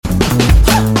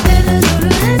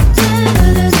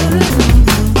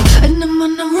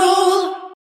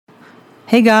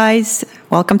Hey guys,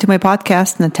 welcome to my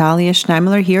podcast. Natalia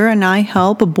Schneimler here, and I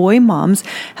help boy moms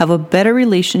have a better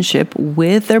relationship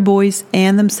with their boys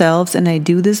and themselves. And I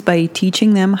do this by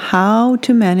teaching them how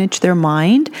to manage their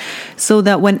mind so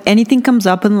that when anything comes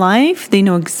up in life, they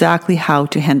know exactly how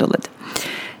to handle it.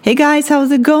 Hey guys,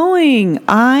 how's it going?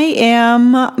 I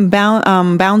am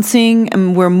bouncing,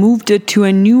 and we're moved to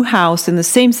a new house in the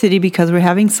same city because we're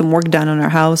having some work done on our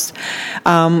house.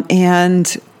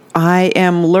 And I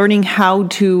am learning how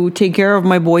to take care of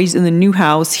my boys in the new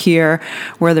house here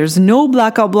where there's no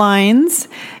blackout blinds,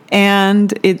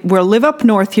 and we live up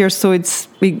north here, so it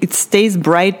stays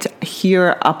bright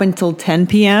here up until 10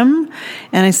 p.m.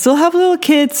 and I still have little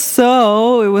kids,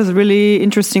 so it was really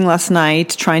interesting last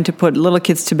night trying to put little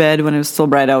kids to bed when it was still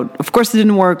bright out. Of course, it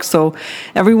didn't work, so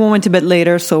everyone went to bed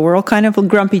later, so we're all kind of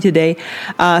grumpy today.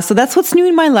 So that's what's new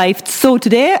in my life. So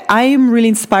today I am really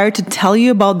inspired to tell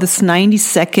you about this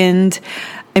 90-second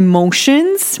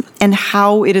emotions and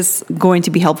how it is going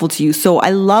to be helpful to you. So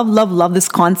I love this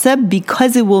concept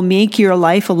because it will make your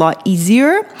life a lot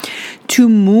easier to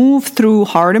move through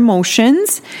hard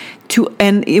emotions,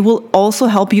 and it will also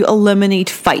help you eliminate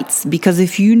fights, because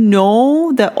if you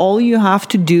know that all you have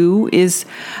to do is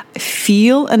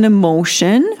feel an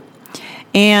emotion,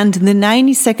 and the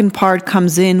 90-second part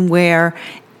comes in where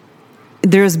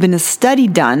there's been a study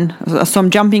done, so I'm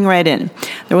jumping right in.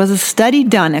 There was a study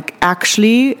done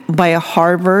actually by a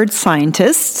Harvard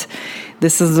scientist.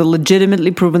 This is a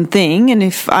legitimately proven thing, and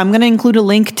if I'm going to include a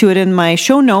link to it in my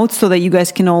show notes so that you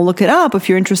guys can all look it up if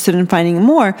you're interested in finding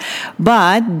more.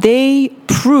 But they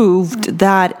proved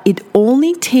that it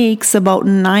only takes about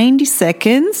 90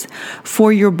 seconds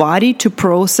for your body to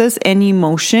process any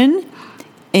emotion.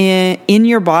 In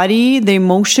your body, the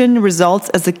emotion results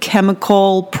as a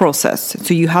chemical process.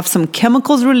 So you have some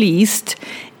chemicals released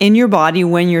in your body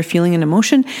when you're feeling an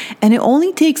emotion, and it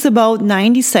only takes about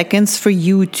 90 seconds for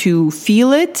you to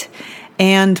feel it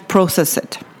and process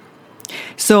it.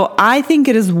 So I think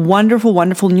it is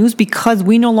wonderful news, because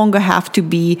we no longer have to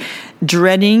be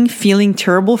dreading feeling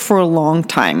terrible for a long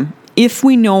time if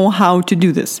we know how to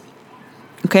do this.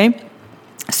 Okay?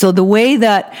 So the way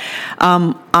that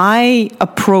I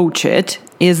approach it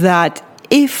is that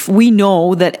if we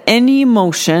know that any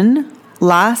emotion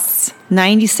lasts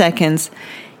 90 seconds,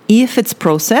 if it's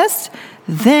processed,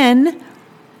 then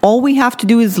all we have to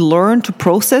do is learn to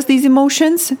process these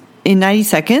emotions in 90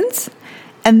 seconds,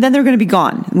 and then they're going to be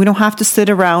gone. We don't have to sit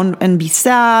around and be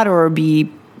sad or be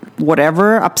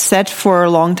upset for a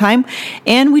long time,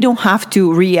 and we don't have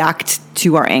to react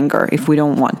to our anger if we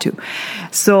don't want to.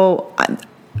 So,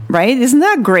 right? Isn't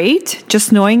that great?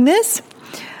 Just knowing this.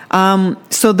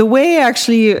 So the way I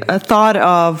actually thought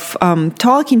of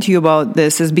talking to you about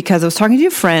this is because I was talking to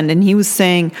a friend, and he was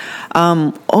saying,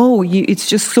 it's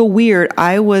just so weird.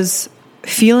 I was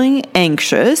feeling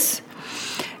anxious,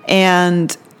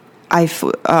 and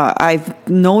I've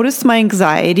noticed my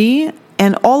anxiety,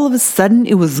 and all of a sudden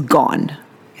it was gone.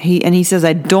 He says,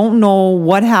 I don't know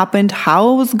what happened,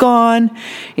 how it was gone.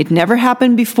 It never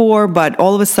happened before, but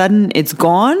all of a sudden it's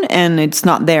gone and it's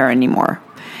not there anymore.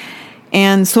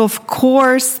 And so, of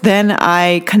course, then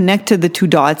I connected the two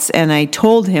dots, and I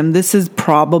told him this is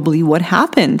probably what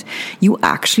happened. You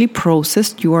actually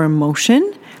processed your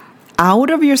emotion out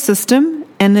of your system,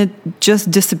 and it just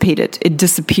dissipated. It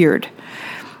disappeared.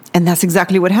 And that's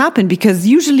exactly what happened, because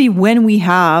usually when we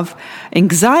have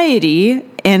anxiety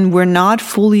and we're not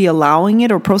fully allowing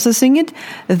it or processing it,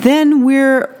 then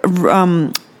we're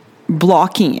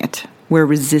blocking it. We're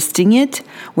resisting it.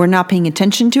 We're not paying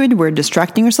attention to it. We're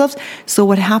distracting ourselves. So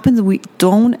what happens, we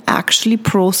don't actually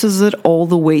process it all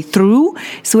the way through.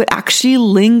 So it actually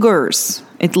lingers.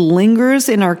 It lingers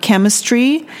in our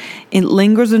chemistry. It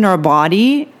lingers in our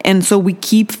body. And so we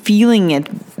keep feeling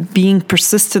it being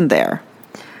persistent there.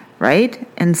 Right?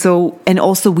 And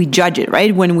also we judge it,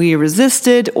 right? When we resist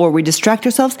it or we distract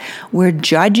ourselves, we're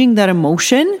judging that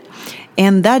emotion,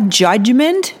 and that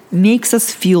judgment makes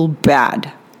us feel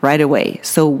bad right away.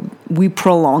 So we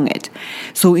prolong it.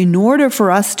 So in order for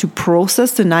us to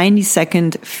process the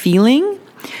 90-second feeling,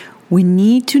 we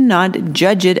need to not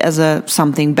judge it as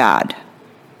something bad,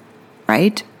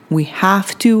 right? We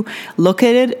have to look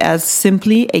at it as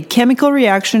simply a chemical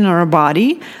reaction in our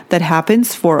body that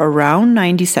happens for around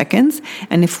 90 seconds.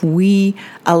 And if we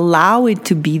allow it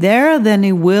to be there, then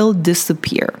it will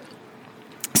disappear.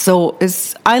 So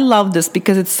I love this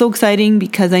because it's so exciting,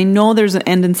 because I know there's an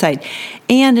end in sight.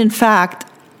 And in fact,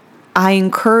 I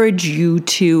encourage you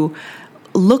to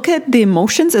look at the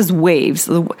emotions as waves.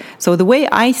 So the way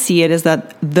I see it is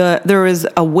that there is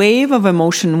a wave of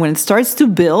emotion when it starts to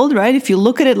build, right? If you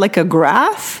look at it like a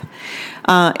graph,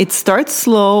 It starts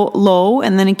low,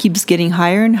 and then it keeps getting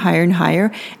higher and higher and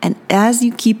higher. And as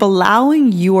you keep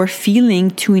allowing your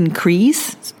feeling to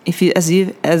increase, if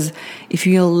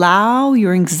you allow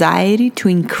your anxiety to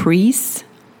increase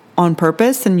on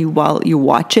purpose, and while you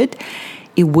watch it,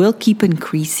 it will keep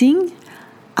increasing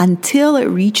until it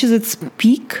reaches its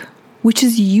peak, which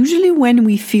is usually when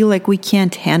we feel like we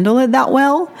can't handle it that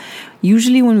well.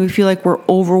 Usually when we feel like we're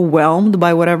overwhelmed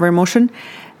by whatever emotion,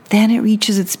 then it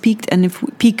reaches its peak. And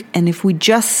if we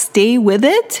just stay with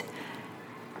it,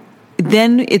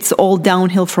 then it's all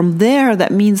downhill from there.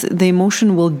 That means the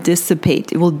emotion will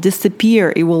dissipate. It will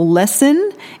disappear. It will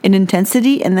lessen in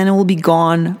intensity, and then it will be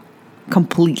gone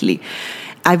completely.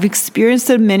 I've experienced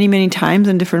it many, many times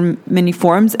in many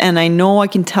forms, and I know I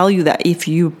can tell you that if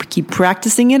you keep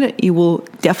practicing it, you will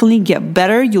definitely get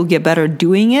better. You'll get better at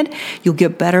doing it. You'll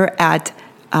get better at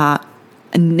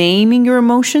naming your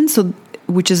emotions,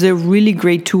 which is a really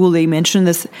great tool. They mentioned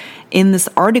this in this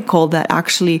article, that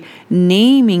actually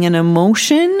naming an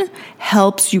emotion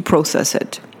helps you process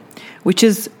it, which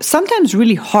is sometimes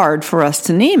really hard for us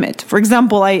to name it. For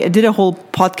example, I did a whole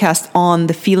podcast on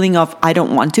the feeling of I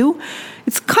don't want to.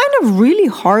 It's kind of really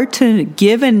hard to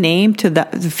give a name to the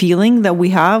feeling that we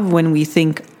have when we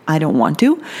think I don't want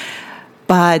to.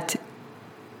 But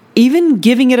even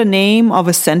giving it a name of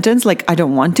a sentence like I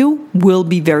don't want to will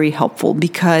be very helpful,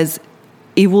 because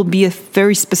it will be a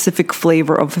very specific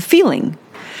flavor of a feeling,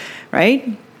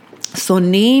 right? So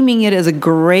naming it is a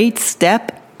great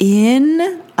step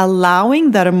in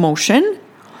allowing that emotion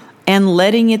and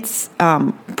letting it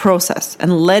process,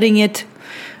 and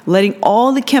letting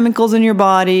all the chemicals in your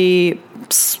body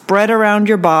spread around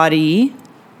your body,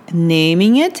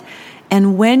 naming it.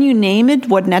 And when you name it,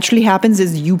 what naturally happens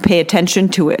is you pay attention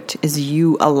to it, is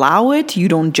you allow it, you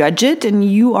don't judge it, and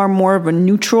you are more of a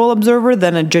neutral observer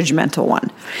than a judgmental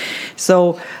one.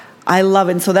 So I love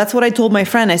it. And so that's what I told my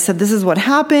friend. I said, this is what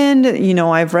happened.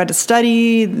 I've read a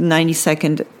study,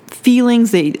 90-second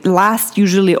feelings, they last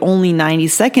usually only 90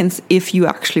 seconds if you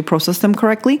actually process them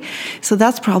correctly. So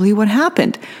that's probably what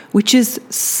happened, which is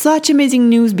such amazing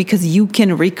news, because you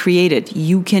can recreate it.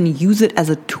 You can use it as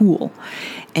a tool.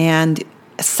 And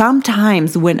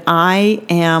sometimes when I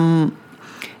am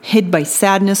hit by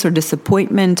sadness or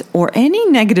disappointment or any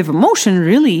negative emotion,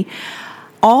 really,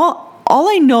 all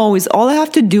I know is all I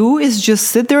have to do is just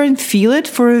sit there and feel it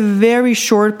for a very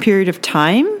short period of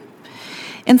time.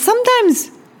 And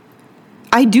sometimes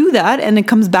I do that and it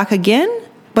comes back again,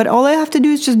 but all I have to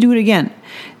do is just do it again.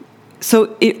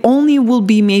 So it only will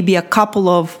be maybe a couple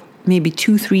of, maybe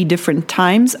 2-3 different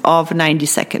times of 90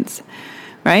 seconds,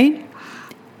 right?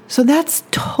 So that's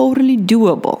totally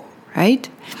doable, right?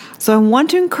 So I want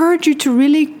to encourage you to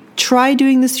really try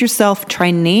doing this yourself.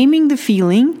 Try naming the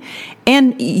feeling,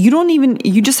 and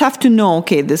you just have to know,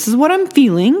 okay, this is what I'm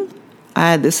feeling.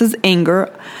 This is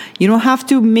anger. You don't have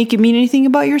to make it mean anything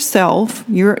about yourself.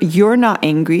 You're not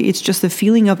angry. It's just a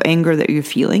feeling of anger that you're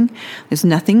feeling. There's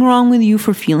nothing wrong with you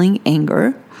for feeling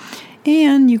anger.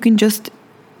 And you can just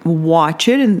watch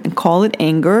it and call it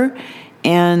anger,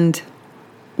 and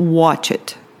watch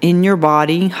it in your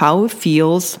body, how it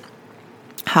feels,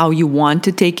 how you want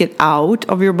to take it out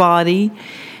of your body,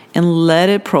 and let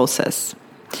it process.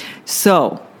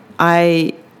 So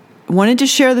I wanted to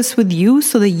share this with you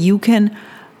so that you can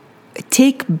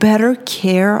take better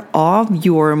care of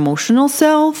your emotional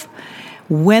self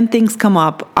when things come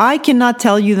up. I cannot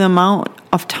tell you the amount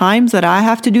of times that I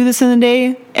have to do this in a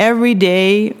day. Every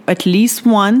day, at least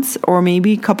once or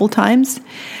maybe a couple times,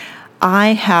 I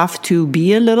have to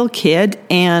be a little kid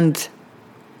and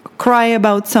cry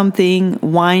about something,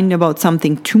 whine about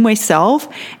something to myself,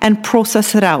 and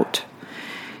process it out.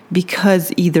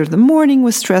 Because either the morning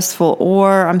was stressful,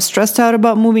 or I'm stressed out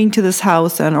about moving to this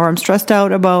house, or I'm stressed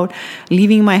out about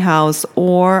leaving my house,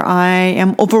 or I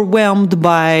am overwhelmed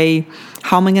by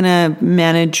how am I going to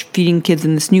manage feeding kids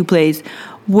in this new place.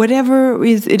 Whatever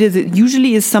it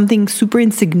usually is something super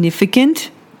insignificant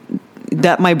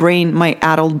that my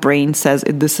adult brain says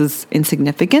this is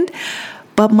insignificant.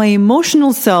 But my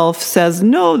emotional self says,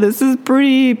 no, this is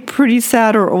pretty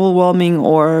sad or overwhelming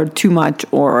or too much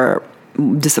or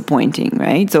disappointing,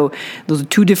 right? So those are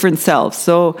two different selves.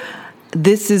 So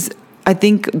I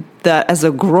think that as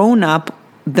a grown-up,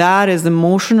 that is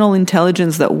emotional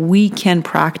intelligence that we can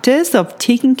practice, of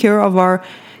taking care of our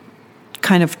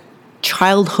kind of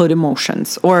childhood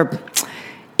emotions or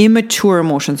immature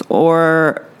emotions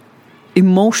or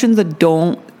emotions that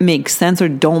don't make sense or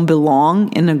don't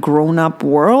belong in a grown-up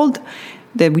world,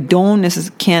 that we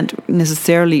can't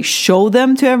necessarily show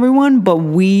them to everyone, but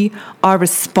we are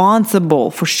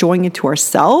responsible for showing it to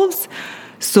ourselves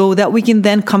so that we can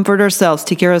then comfort ourselves,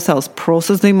 take care of ourselves,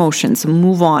 process the emotions,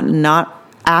 move on, not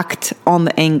act on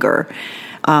the anger.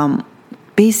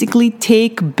 Basically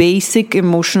take basic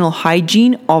emotional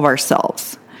hygiene of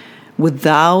ourselves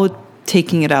without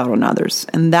taking it out on others.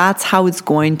 And that's how it's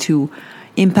going to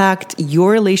impact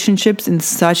your relationships in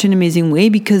such an amazing way,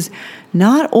 because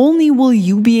not only will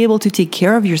you be able to take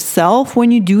care of yourself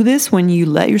when you do this, when you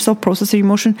let yourself process your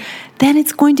emotion, then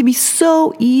it's going to be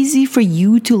so easy for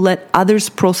you to let others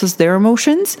process their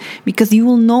emotions, because you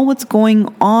will know what's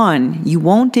going on. You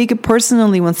won't take it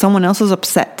personally when someone else is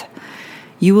upset.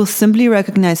 You will simply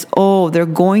recognize, oh, they're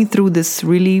going through this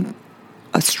really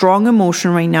a strong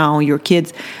emotion right now, your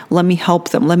kids. Let me help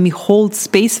them. Let me hold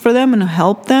space for them and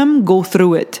help them go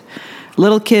through it.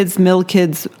 Little kids, middle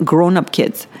kids, grown-up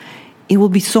kids. It will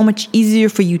be so much easier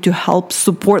for you to help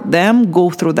support them go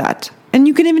through that. And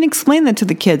you can even explain that to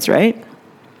the kids, right?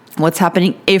 What's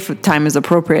happening if time is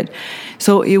appropriate.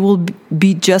 So it will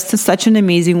be just such an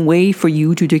amazing way for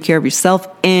you to take care of yourself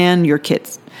and your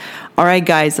kids. All right,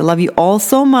 guys, I love you all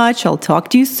so much. I'll talk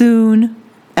to you soon.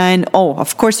 And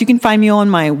of course, you can find me on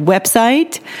my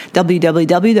website,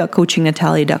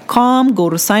 www.coachingnatalia.com. Go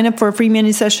to sign up for a free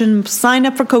mini session, sign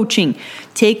up for coaching.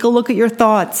 Take a look at your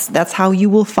thoughts. That's how you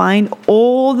will find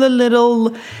all the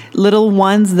little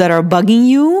ones that are bugging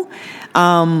you.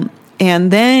 And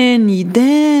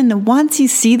then once you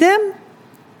see them,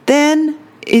 then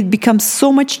it becomes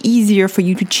so much easier for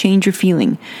you to change your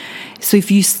feeling. So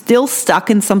if you're still stuck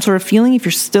in some sort of feeling, if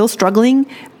you're still struggling,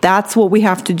 that's what we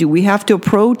have to do. We have to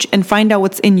approach and find out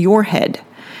what's in your head.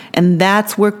 And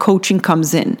that's where coaching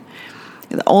comes in.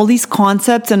 All these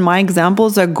concepts and my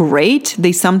examples are great.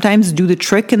 They sometimes do the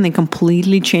trick and they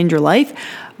completely change your life.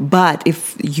 But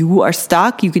if you are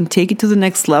stuck, you can take it to the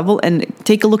next level and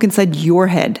take a look inside your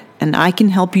head. And I can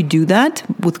help you do that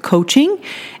with coaching.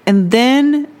 And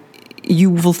then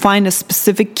you will find a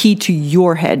specific key to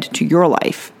your head, to your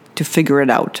life, to figure it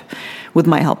out with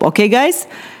my help. Okay, guys?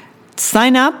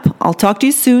 Sign up. I'll talk to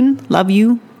you soon. Love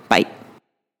you. Bye.